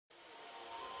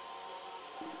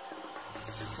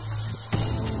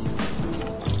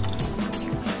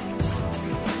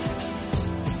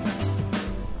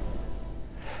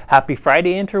Happy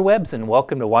Friday, interwebs, and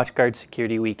welcome to WatchGuard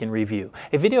Security Week in Review,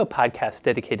 a video podcast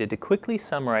dedicated to quickly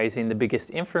summarizing the biggest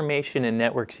information and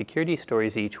network security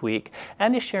stories each week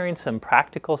and to sharing some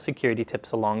practical security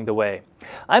tips along the way.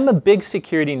 I'm a big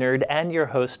security nerd and your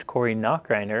host, Corey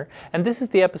Nachreiner, and this is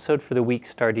the episode for the week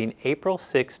starting April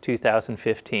 6,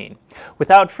 2015.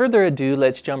 Without further ado,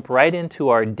 let's jump right into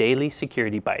our daily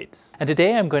security bites. And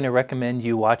today I'm going to recommend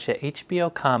you watch a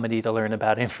HBO comedy to learn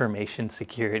about information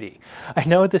security. I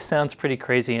know this sounds pretty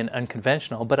crazy and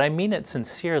unconventional, but I mean it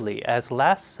sincerely, as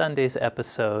last Sunday's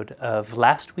episode of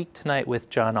Last Week Tonight with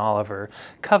John Oliver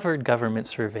covered government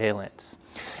surveillance.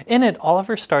 In it,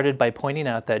 Oliver started by pointing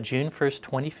out that June 1st,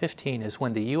 2015 is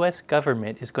when the U.S.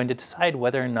 government is going to decide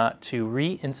whether or not to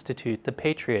reinstitute the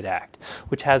Patriot Act,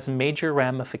 which has major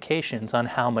ramifications on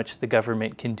how much the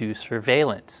government can do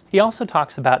surveillance. He also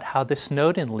talks about how the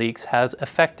Snowden leaks has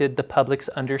affected the public's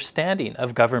understanding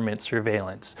of government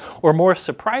surveillance. Or more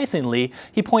surprisingly,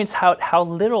 he points out how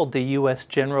little the U.S.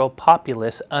 general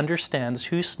populace understands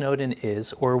who Snowden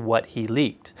is or what he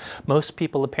leaked. Most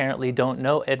people apparently don't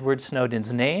know Edward Snowden's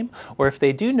name, or if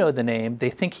they do know the name, they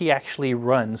think he actually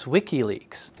runs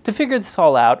WikiLeaks. To figure this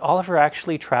all out, Oliver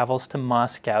actually travels to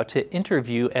Moscow to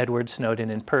interview Edward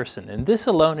Snowden in person, and this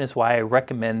alone is why I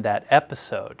recommend that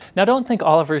episode. Now, don't think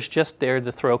Oliver's just there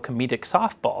to throw comedic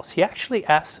softballs. He actually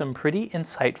asks some pretty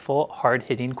insightful,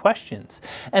 hard-hitting questions.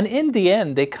 And in the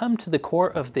end, they come to the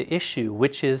core of the issue,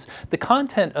 which is the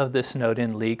content of the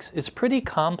Snowden leaks is pretty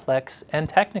complex and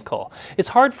technical. It's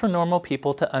hard for normal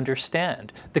people to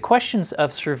understand. The questions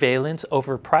of surveillance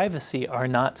over privacy are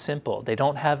not simple. They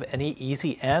don't have any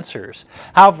easy answers.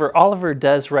 However, Oliver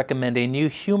does recommend a new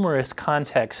humorous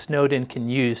context Snowden can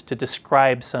use to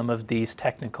describe some of these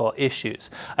technical issues.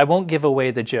 I won't give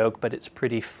away the joke, but it's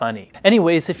pretty funny.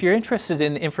 Anyways, if you're interested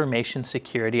in information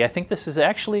security, I think this is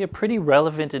actually a pretty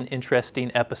relevant and interesting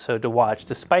episode to watch,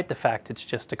 despite the fact it's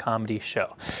just a comedy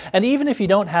show. And even if you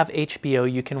don't have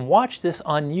HBO, you can watch this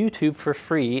on YouTube for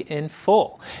free in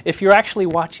full. If you're actually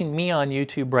watching me on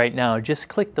YouTube right now, just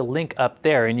click the link up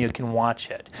there and you can watch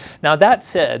it. Now that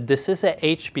said, this is a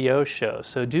HBO show,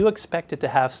 so do expect it to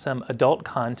have some adult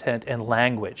content and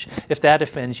language. If that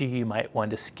offends you, you might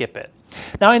want to skip it.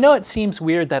 Now, I know it seems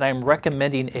weird that I'm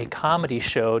recommending a comedy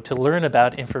show to learn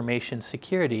about information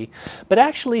security, but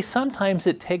actually sometimes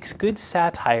it takes good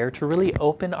satire to really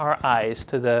open our eyes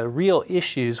to the real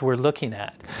issues we're looking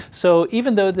at. So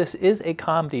even though this is a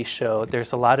comedy show,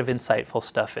 there's a lot of insightful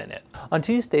stuff in it. On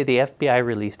Tuesday, the FBI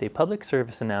released a public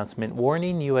service announcement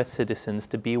warning U.S. citizens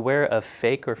to beware of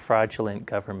fake or fraudulent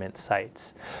government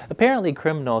sites. Apparently,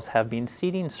 criminals have been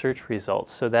seeding search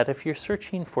results so that if you're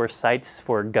searching for sites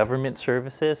for government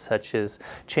services, such as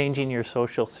changing your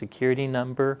social security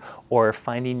number or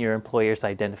finding your employer's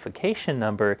identification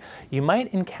number, you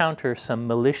might encounter some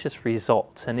malicious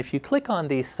results. And if you click on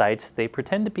these sites, they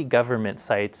pretend to be government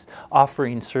sites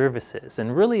offering services.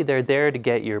 And really, they're there to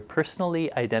get your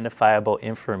personally identifiable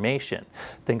information.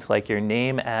 Things like your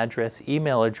name, address,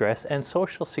 email address, and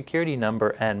social security number,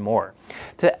 and more.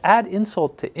 To add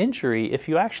insult to injury, if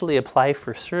you actually apply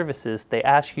for services, they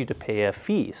ask you to pay a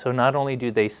fee. So not only do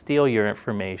they steal your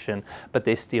information, but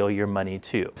they steal your money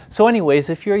too. So anyways,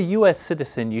 if you're a U.S.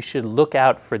 citizen, you should look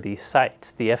out for these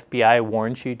sites. The FBI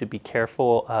warns you to be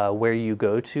careful where you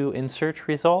go to in search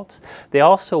results. They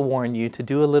also warn you to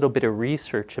do a little bit of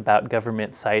research about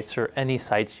government sites or any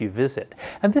sites you visit.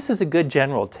 And this is a good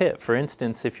general tip. For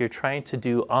instance, if you're trying to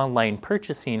do online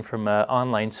purchasing from an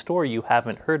online store you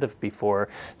haven't heard of before,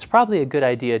 it's probably a good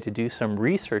idea to do some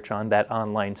research on that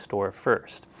online store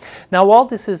first. Now, while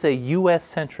this is a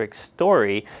US-centric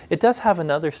story, it does have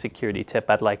another security tip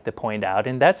I'd like to point out,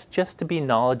 and that's just to be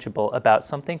knowledgeable about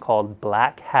something called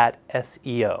Black Hat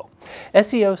SEO.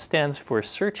 SEO stands for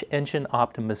Search Engine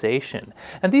Optimization,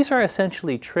 and these are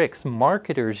essentially tricks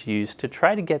marketers use to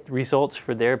try to get results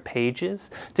for their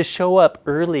pages to show up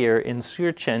earlier in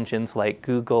search engines like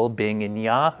Google, Bing, and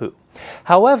Yahoo.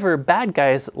 However, bad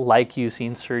guys like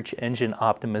using search engine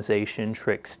optimization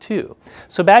tricks too.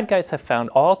 So bad guys have found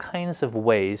all kinds of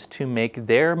ways to make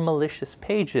their malicious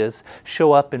pages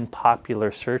show up in popular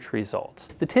search results.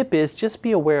 The tip is just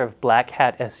be aware of black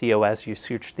hat SEO as you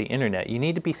search the internet. You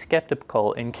need to be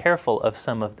skeptical and careful of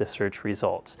some of the search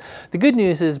results. The good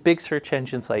news is big search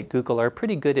engines like Google are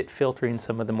pretty good at filtering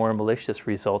some of the more malicious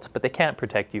results, but they can't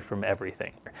protect you from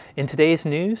everything. In today's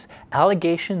news,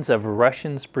 allegations of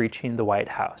Russians breaching the White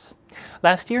House.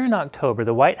 Last year in October,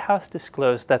 the White House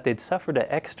disclosed that they'd suffered an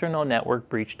external network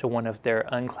breach to one of their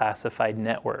unclassified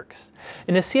networks.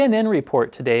 In a CNN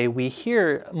report today, we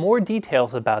hear more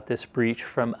details about this breach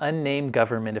from unnamed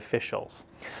government officials.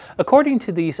 According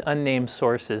to these unnamed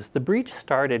sources, the breach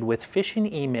started with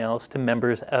phishing emails to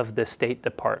members of the State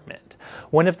Department.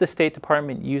 One of the State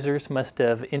Department users must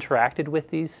have interacted with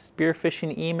these spear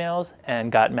phishing emails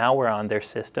and got malware on their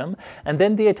system, and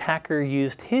then the attacker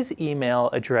used his email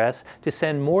address to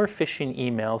send more phishing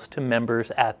emails to members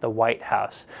at the White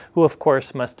House, who of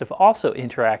course must have also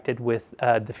interacted with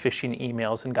the phishing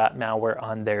emails and got malware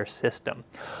on their system.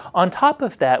 On top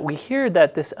of that, we hear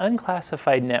that this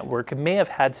unclassified network may have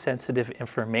had sensitive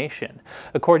information.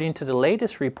 According to the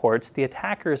latest reports, the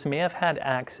attackers may have had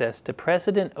access to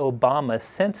President Obama's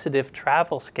sensitive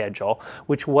travel schedule,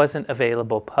 which wasn't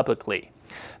available publicly.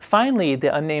 Finally,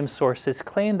 the unnamed sources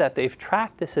claim that they've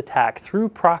tracked this attack through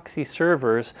proxy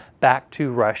servers back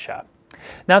to Russia.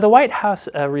 Now, the White House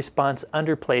response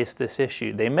underplays this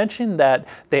issue. They mentioned that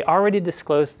they already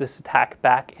disclosed this attack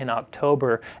back in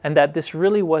October and that this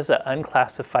really was an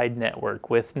unclassified network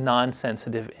with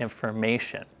non-sensitive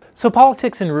information. So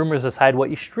politics and rumors aside, what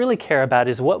you should really care about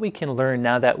is what we can learn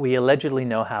now that we allegedly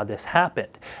know how this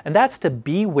happened. And that's to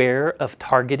beware of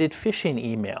targeted phishing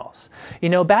emails. You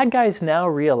know, bad guys now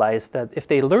realize that if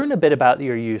they learn a bit about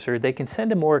your user, they can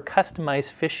send a more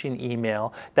customized phishing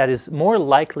email that is more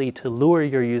likely to lure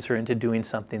your user into doing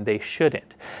something they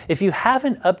shouldn't. If you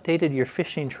haven't updated your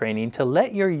phishing training to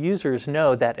let your users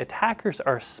know that attackers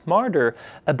are smarter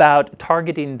about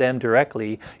targeting them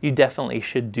directly, you definitely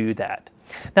should do that.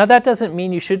 Now, that doesn't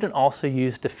mean you shouldn't also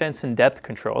use defense and depth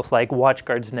controls like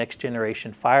WatchGuard's next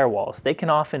generation firewalls. They can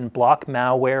often block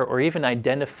malware or even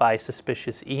identify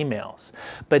suspicious emails.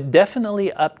 But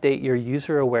definitely update your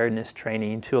user awareness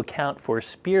training to account for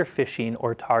spear phishing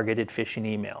or targeted phishing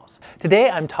emails. Today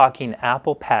I'm talking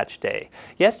Apple Patch Day.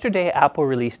 Yesterday, Apple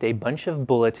released a bunch of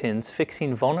bulletins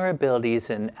fixing vulnerabilities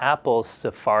in Apple's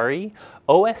Safari,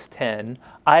 OS X,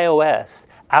 iOS,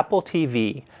 Apple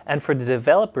TV, and for the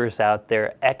developers out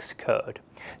there, Xcode.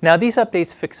 Now, these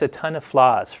updates fix a ton of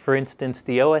flaws. For instance,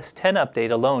 the OS X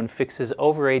update alone fixes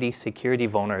over 80 security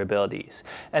vulnerabilities.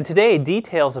 And today,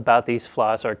 details about these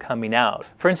flaws are coming out.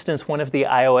 For instance, one of the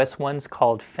iOS ones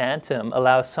called Phantom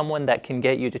allows someone that can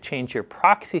get you to change your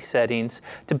proxy settings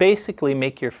to basically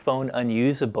make your phone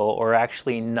unusable or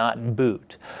actually not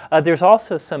boot. There's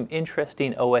also some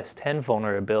interesting OS X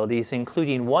vulnerabilities,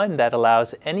 including one that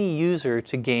allows any user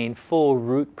to gain full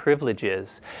root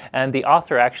privileges. And the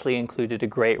author actually included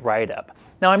a great write-up.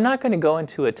 Now, I'm not going to go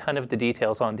into a ton of the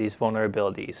details on these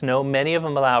vulnerabilities. No, many of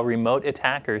them allow remote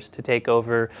attackers to take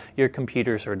over your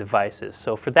computers or devices.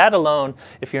 So for that alone,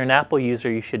 if you're an Apple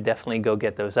user, you should definitely go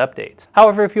get those updates.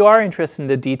 However, if you are interested in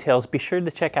the details, be sure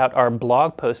to check out our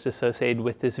blog post associated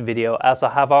with this video, as I'll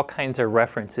have all kinds of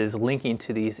references linking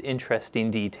to these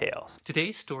interesting details.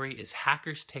 Today's story is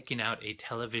hackers taking out a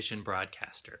television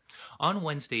broadcaster. On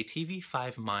Wednesday,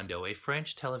 TV5 Monde, a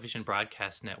French television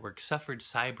broadcast network, suffered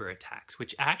cyber attacks,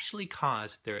 which actually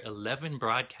caused their 11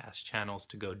 broadcast channels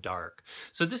to go dark.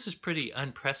 So this is pretty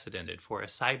unprecedented for a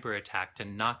cyber attack to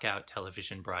knock out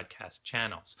television broadcast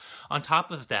channels. On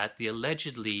top of that, the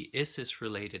allegedly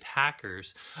ISIS-related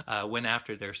hackers went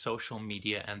after their social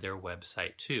media and their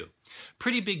website too.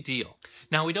 Pretty big deal.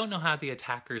 Now, we don't know how the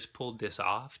attackers pulled this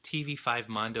off. TV5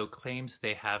 Monde claims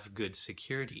they have good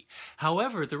security.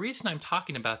 However, the reason I'm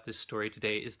talking about this story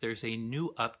today is there's a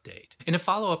new update. In a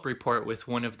follow-up report with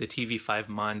one of the TV5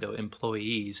 Monde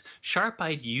employees,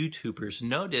 sharp-eyed YouTubers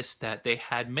noticed that they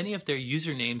had many of their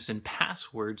usernames and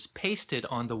passwords pasted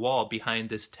on the wall behind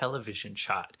this television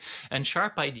shot. And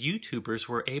sharp-eyed YouTubers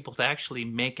were able to actually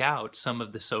make out some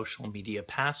of the social media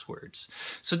passwords.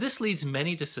 So this leads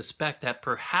many to suspect that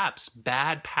perhaps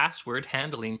bad password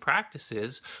handling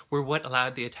practices were what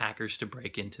allowed the attackers to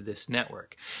break into this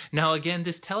network. Now again,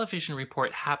 this television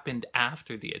report happened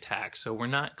after the attack, so we're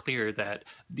not clear that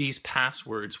these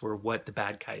passwords were what the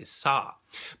bad guys saw.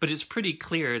 But it's pretty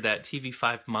clear that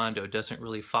TV5 Monde doesn't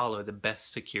really follow the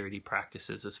best security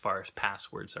practices as far as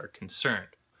passwords are concerned.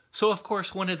 So of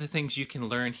course, one of the things you can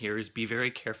learn here is be very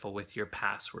careful with your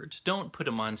passwords. Don't put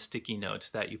them on sticky notes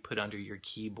that you put under your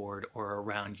keyboard or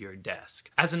around your desk.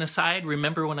 As an aside,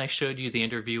 remember when I showed you the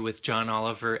interview with John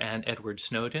Oliver and Edward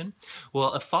Snowden? Well,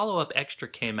 a follow-up extra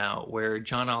came out where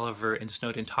John Oliver and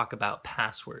Snowden talk about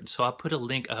passwords. So I'll put a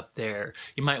link up there.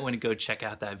 You might want to go check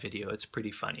out that video. It's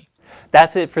pretty funny.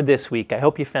 That's it for this week. I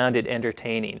hope you found it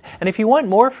entertaining. And if you want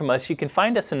more from us, you can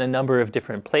find us in a number of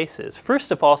different places.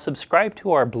 First of all, subscribe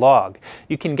to our blog.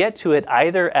 You can get to it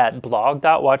either at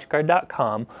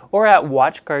blog.watchguard.com or at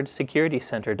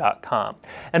watchguard-security-center.com.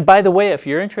 And by the way, if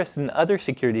you're interested in other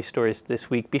security stories this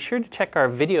week, be sure to check our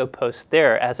video post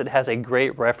there, as it has a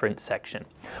great reference section.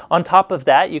 On top of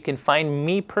that, you can find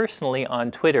me personally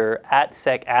on Twitter at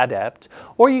SecAdept,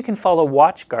 or you can follow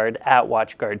WatchGuard at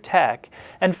WatchGuardTech.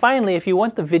 And finally, if you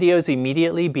want the videos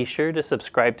immediately, be sure to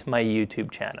subscribe to my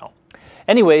YouTube channel.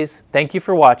 Anyways, thank you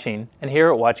for watching, and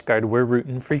here at WatchGuard, we're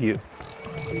rooting for you.